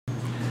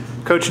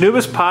Coach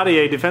Nubis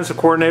Padhye, defensive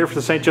coordinator for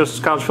the St. Joseph's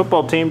College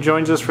football team,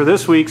 joins us for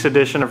this week's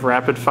edition of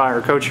Rapid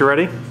Fire. Coach, you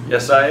ready?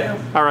 Yes, I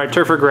am. All right,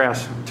 turf or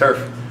grass?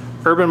 Turf.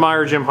 Urban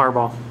Meyer, Jim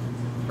Harbaugh.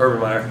 Urban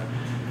Meyer.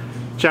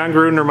 John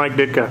Gruden or Mike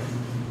Ditka?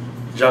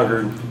 John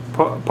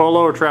Gruden.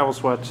 Polo or travel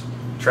sweats?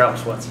 Travel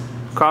sweats.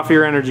 Coffee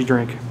or energy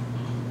drink?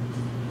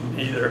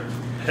 Either.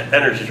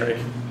 Energy drink.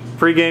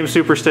 Pre-game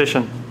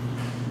superstition?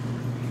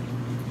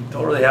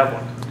 Don't really have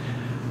one.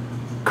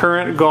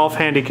 Current golf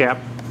handicap?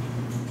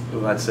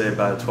 Ooh, I'd say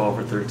about a 12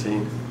 or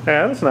 13.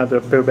 Yeah, that's not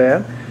too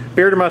bad.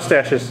 Beard or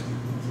mustaches?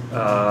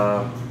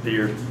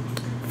 Beard.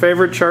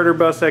 Favorite charter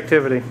bus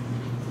activity?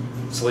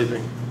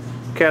 Sleeping.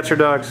 Cats or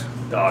dogs?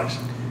 Dogs.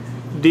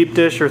 Deep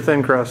dish or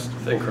thin crust?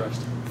 Thin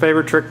crust.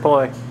 Favorite trick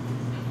play?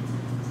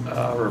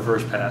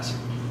 Reverse pass.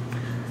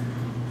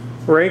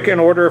 Rank in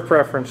order of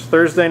preference: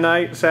 Thursday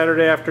night,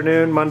 Saturday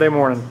afternoon, Monday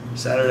morning.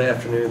 Saturday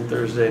afternoon,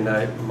 Thursday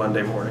night,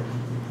 Monday morning.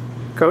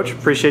 Coach,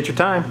 appreciate your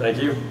time.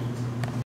 Thank you.